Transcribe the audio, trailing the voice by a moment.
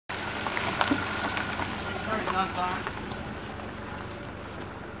outside.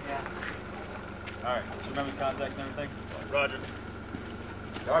 Yeah. Alright, so remember contact and everything? Roger.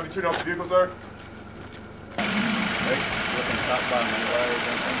 Now have you turned off the vehicles there? Right, looking top bottom, any wires,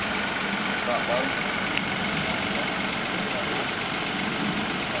 anything? Top bottom?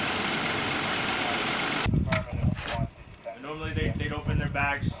 And normally they'd open their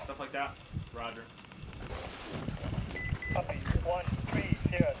bags, stuff like that. Roger. Copy 130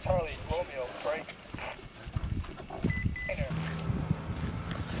 Charlie Romeo break. Enter.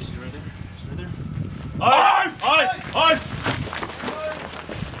 She's right there. She's right there. Ice! Ice! Ice!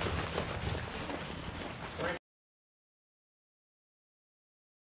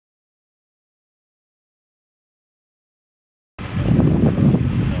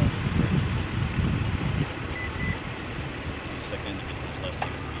 Second individual's last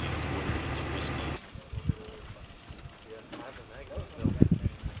name is being ordered. It's risky. Yeah, I have the magazine still.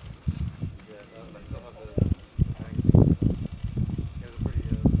 Yeah, I still have the magazine. It was a pretty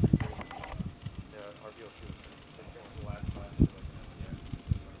good RPO shoot. Like the last class.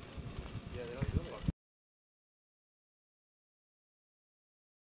 Yeah, they don't do it.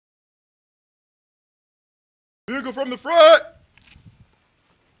 Vehicle from the front!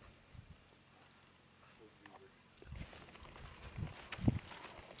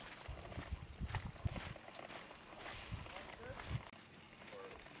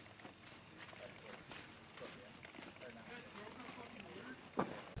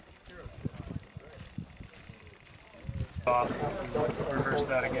 Rehearse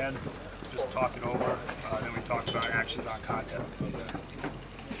that again. Just talk it over. Then we talk about actions on content. Okay.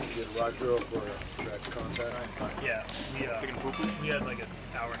 You did a rock drill for track contact? Yeah, we had like an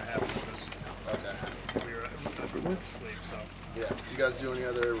hour and a half with this. Okay. We were asleep, so. Yeah. You guys do any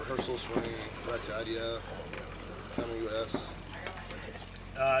other rehearsals for any right to IDF, Counter US?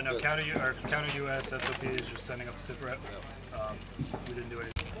 No, counter US SOP is just sending up a sit rep. Yep. We didn't do anything.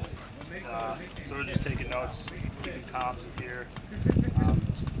 So we're just taking notes, keeping comms with here.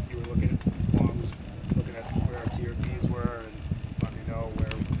 You were looking at where our TRPs were and let me know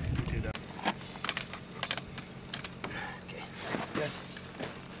where we did that. Okay. Good.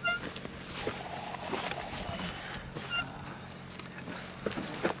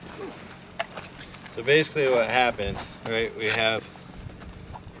 So basically what happened, right, we have,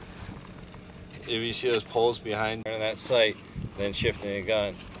 if you see those poles behind that sight, then shifting the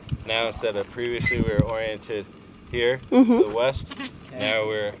gun. Now instead of previously we were oriented here to the west, now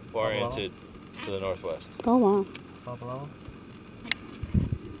we're oriented to the northwest. Oh wow.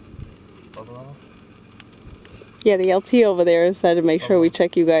 Yeah, the LT over there said to make sure we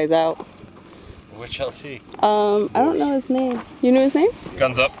check you guys out. Which LT? I don't know his name. You know his name?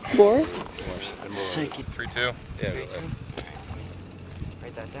 Guns up. Boris? 3-2. Yeah. 3-2.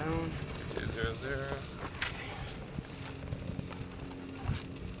 Write that down. 2-0-0.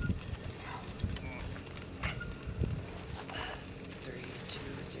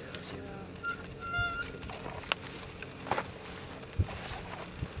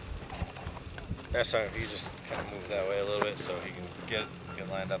 That's fine if you just kind of move that way a little bit so he can get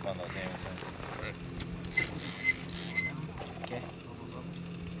lined up on those aiming signs. Right. Okay.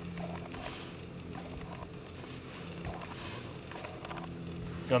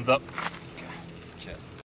 Guns up.